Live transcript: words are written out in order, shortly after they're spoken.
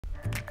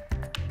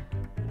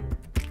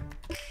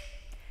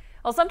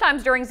Well,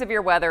 sometimes during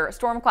severe weather,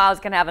 storm clouds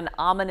can have an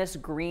ominous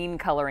green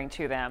coloring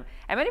to them.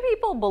 And many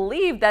people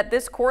believe that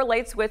this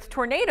correlates with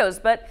tornadoes,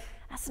 but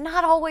that's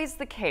not always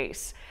the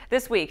case.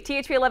 This week,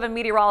 THV11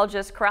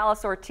 meteorologist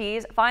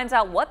Corrales finds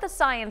out what the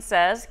science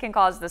says can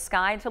cause the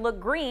sky to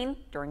look green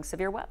during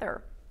severe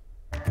weather.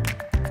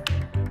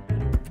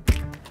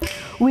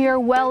 We are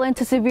well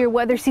into severe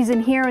weather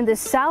season here in the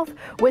south.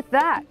 With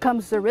that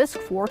comes the risk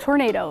for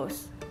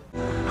tornadoes.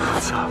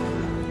 What's up?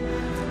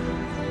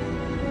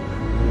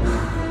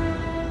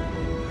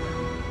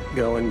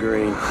 Going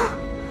green.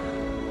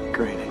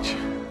 Greenwich.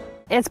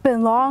 It's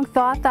been long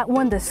thought that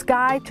when the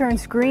sky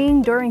turns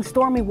green during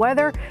stormy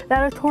weather,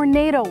 that a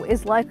tornado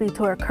is likely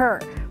to occur.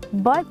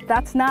 But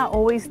that's not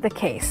always the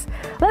case.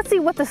 Let's see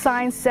what the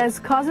science says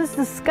causes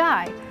the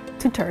sky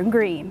to turn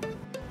green.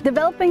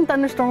 Developing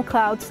thunderstorm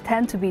clouds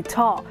tend to be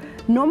tall.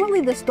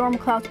 Normally, the storm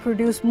clouds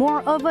produce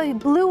more of a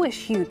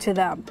bluish hue to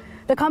them.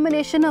 The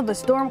combination of the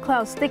storm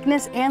cloud's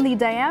thickness and the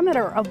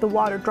diameter of the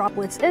water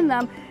droplets in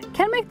them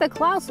can make the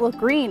clouds look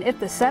green if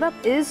the setup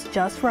is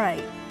just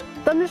right.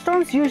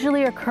 Thunderstorms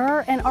usually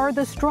occur and are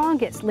the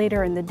strongest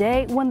later in the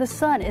day when the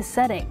sun is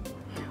setting.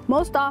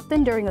 Most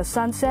often during a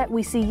sunset,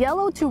 we see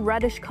yellow to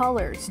reddish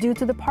colors due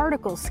to the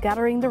particles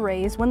scattering the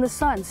rays when the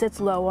sun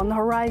sits low on the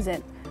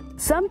horizon.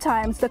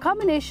 Sometimes the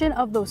combination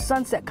of those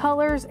sunset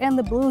colors and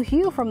the blue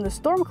hue from the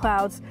storm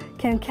clouds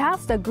can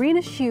cast a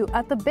greenish hue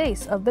at the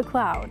base of the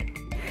cloud.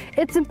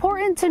 It's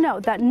important to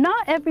note that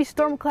not every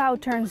storm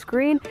cloud turns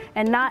green,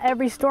 and not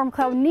every storm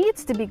cloud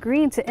needs to be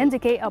green to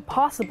indicate a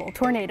possible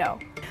tornado.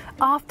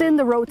 Often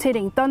the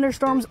rotating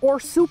thunderstorms or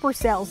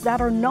supercells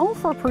that are known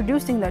for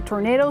producing the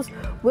tornadoes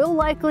will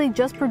likely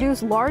just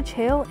produce large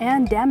hail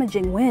and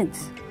damaging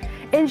winds.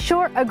 In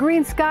short, a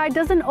green sky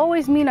doesn't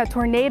always mean a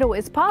tornado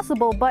is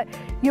possible, but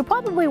you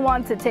probably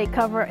want to take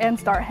cover and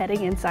start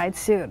heading inside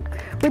soon.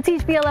 With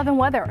THV11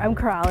 Weather, I'm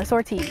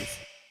Corrales.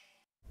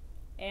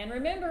 And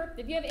remember,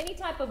 if you have any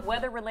type of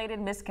weather-related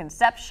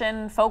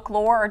misconception,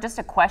 folklore, or just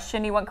a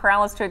question you want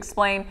Corrales to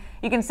explain,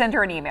 you can send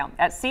her an email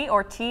at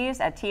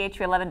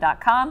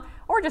correlates@thv-this-morning.com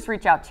or just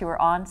reach out to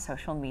her on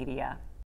social media.